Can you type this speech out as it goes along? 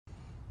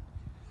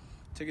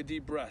Take a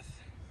deep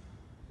breath.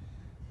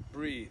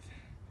 Breathe.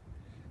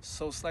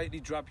 So slightly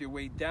drop your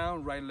weight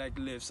down. Right leg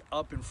lifts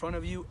up in front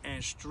of you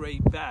and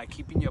straight back.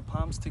 Keeping your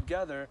palms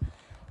together.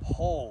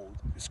 Hold.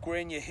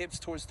 Squaring your hips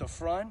towards the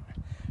front.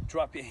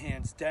 Drop your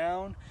hands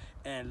down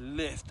and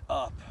lift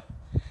up.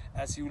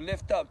 As you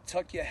lift up,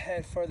 tuck your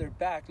head further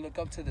back. Look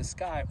up to the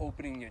sky,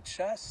 opening your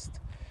chest.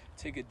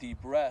 Take a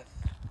deep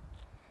breath.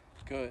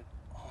 Good.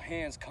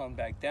 Hands come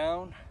back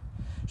down.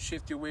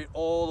 Shift your weight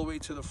all the way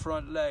to the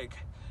front leg.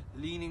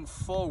 Leaning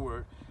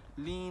forward.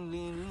 Lean,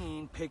 lean,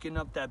 lean. Picking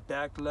up that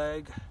back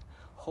leg.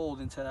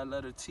 Hold into that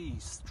letter T.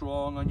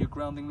 Strong on your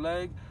grounding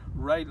leg.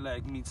 Right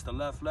leg meets the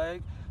left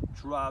leg.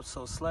 Drop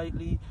so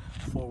slightly.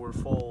 Forward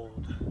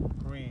fold.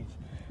 Breathe.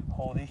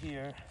 Hold it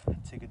here.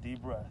 Take a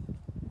deep breath.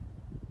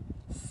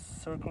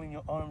 Circling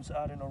your arms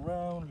out and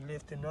around.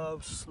 Lifting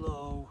up.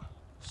 Slow,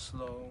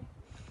 slow,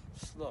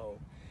 slow.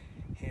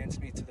 Hands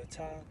meet to the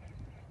top.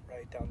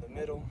 Right down the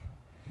middle.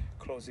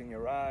 Closing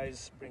your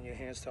eyes. Bring your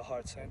hands to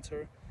heart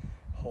center.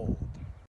 Hold.